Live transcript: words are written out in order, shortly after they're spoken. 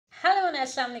everyone,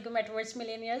 Assalamu alaikum Metaverse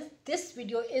Millionaires. This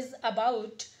video is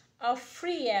about a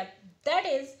free app, that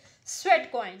is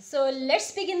sweatcoin. So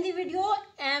let's begin the video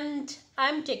and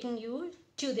I'm taking you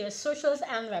to their socials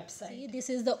and website. This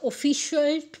is the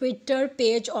official Twitter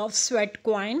page of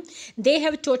sweatcoin. They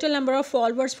have total number of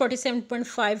followers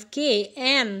 47.5k,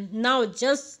 and now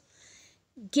just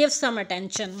give some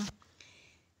attention.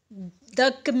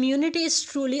 The community is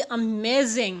truly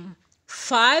amazing.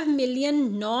 5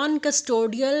 million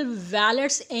non-custodial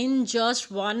wallets in just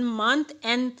 1 month.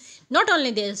 And not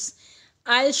only this,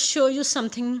 I'll show you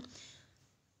something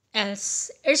else.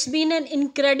 It's been an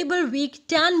incredible week.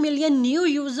 10 million new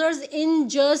users in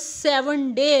just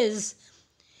 7 days.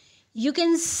 You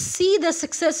can see the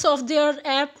success of their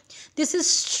app. This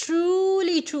is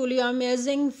truly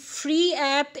amazing free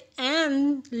app,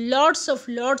 and lots of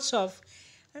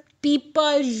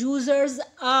people, users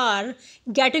are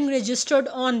getting registered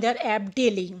on their app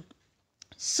daily.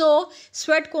 So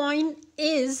sweatcoin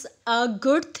is a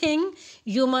good thing.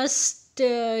 You must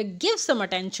give some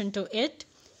attention to it.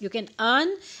 You can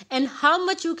earn, and how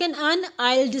much you can earn,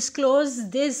 I'll disclose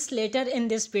this later in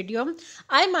this video.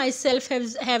 I myself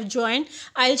have joined.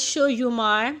 I'll show you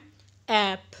my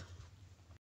app.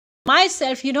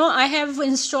 Myself, I have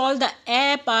installed the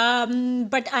app,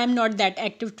 but I'm not that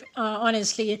active,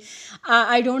 honestly.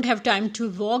 I don't have time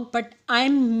to work, but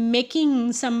I'm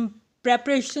making some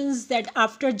preparations that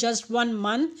after just 1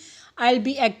 month, I'll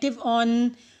be active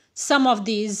on some of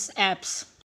these apps.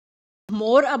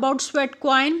 More about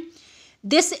sweatcoin.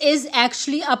 This is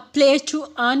actually a play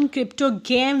to earn crypto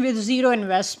game with zero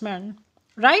investment,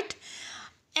 right?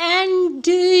 And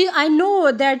I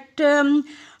know that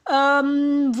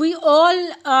we all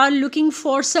are looking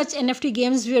for such NFT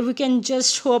games where we can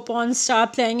just hop on,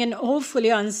 start playing, and hopefully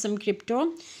earn some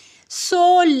crypto.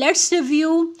 So let's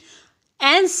review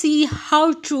and see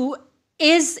how true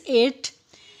is it.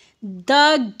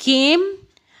 The game,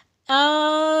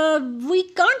 we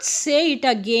can't say it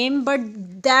a game, but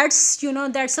that's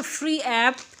a free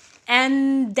app,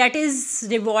 and that is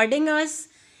rewarding us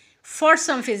for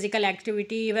some physical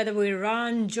activity, whether we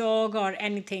run, jog, or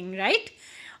anything, right?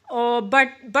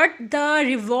 But the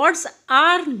rewards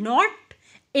are not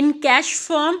in cash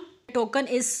form. Token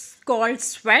is called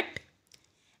sweat,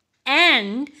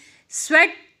 and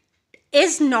sweat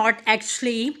is not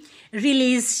actually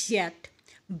released yet,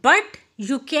 but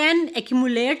you can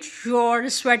accumulate your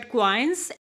sweat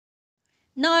coins.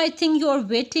 Now I think you're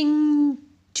waiting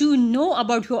to know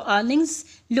about your earnings.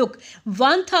 Look,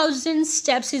 1000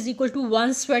 steps is equal to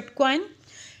 1 sweat coin.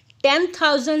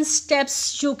 10,000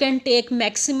 steps you can take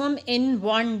maximum in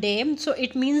 1 day. So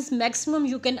it means maximum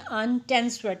you can earn 10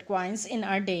 sweat coins in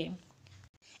a day.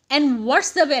 And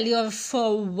what's the value of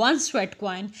 1 sweat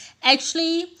coin?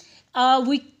 Actually,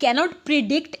 we cannot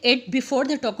predict it before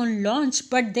the token launch,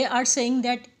 but they are saying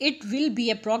that it will be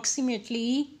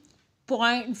approximately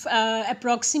from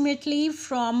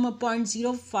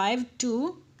 0.05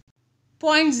 to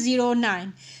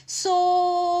 0.09.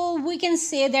 So we can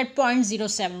say that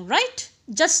 0.07, right?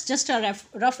 Just a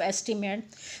rough estimate.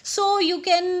 So you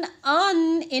can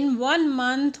earn in 1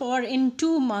 month or in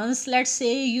 2 months. Let's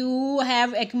say you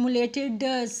have accumulated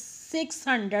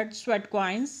 600 sweat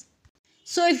coins.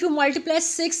 So if you multiply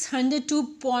 600 to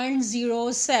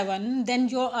 0.07, then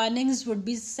your earnings would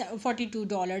be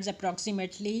 $42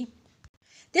 approximately.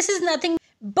 This is nothing,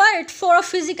 but for a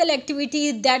physical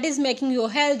activity that is making you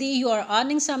healthy, you are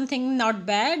earning something not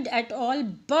bad at all,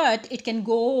 but it can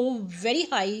go very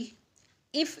high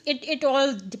if it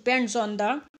all depends on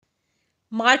the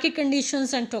market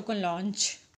conditions and token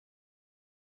launch.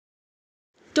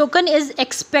 Token is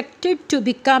expected to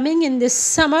be coming in this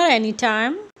summer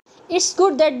anytime. It's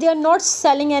good that they are not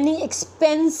selling any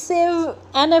expensive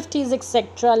NFTs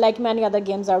etc. like many other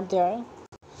games out there.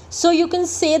 So you can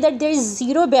say that there is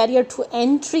zero barrier to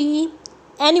entry.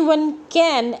 Anyone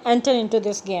can enter into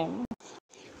this game.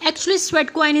 Actually,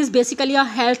 sweatcoin is basically a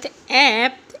health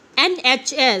app.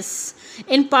 NHS,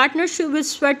 in partnership with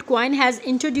sweatcoin, has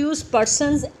introduced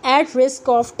persons at risk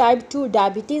of type 2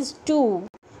 diabetes to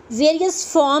various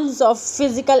forms of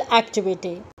physical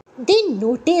activity. They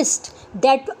noticed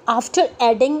that after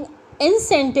adding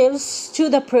incentives to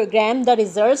the program, the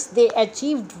results they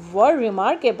achieved were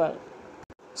remarkable.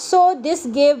 So this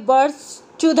gave birth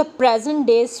to the present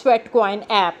day sweatcoin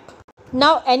app.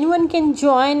 Now anyone can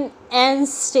join and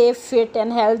stay fit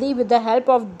and healthy with the help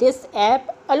of this app,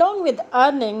 along with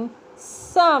earning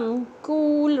some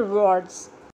cool rewards.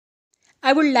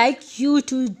 I would like you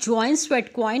to join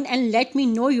sweatcoin and let me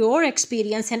know your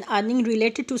experience and earning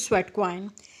related to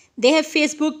sweatcoin. They have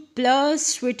Facebook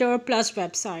plus Twitter plus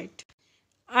website.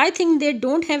 I think they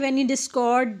don't have any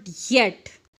Discord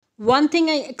yet. One thing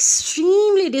I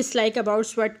extremely dislike about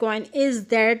Sweatcoin is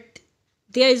that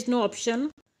there is no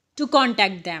option to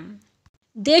contact them.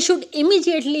 They should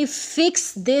immediately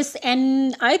fix this,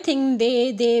 and I think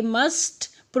they must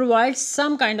provide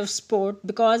some kind of support,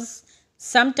 because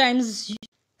sometimes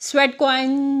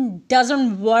Sweatcoin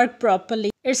doesn't work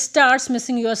properly. It starts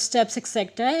missing your steps,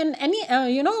 etc. And any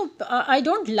I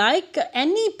don't like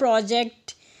any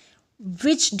project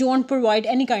which don't provide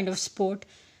any kind of support.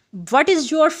 What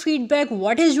is your feedback?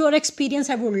 What is your experience?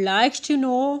 I would like to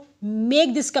know.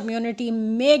 Make this community,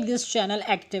 make this channel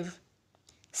active.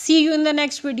 See you in the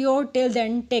next video. Till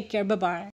then, take care. Bye bye.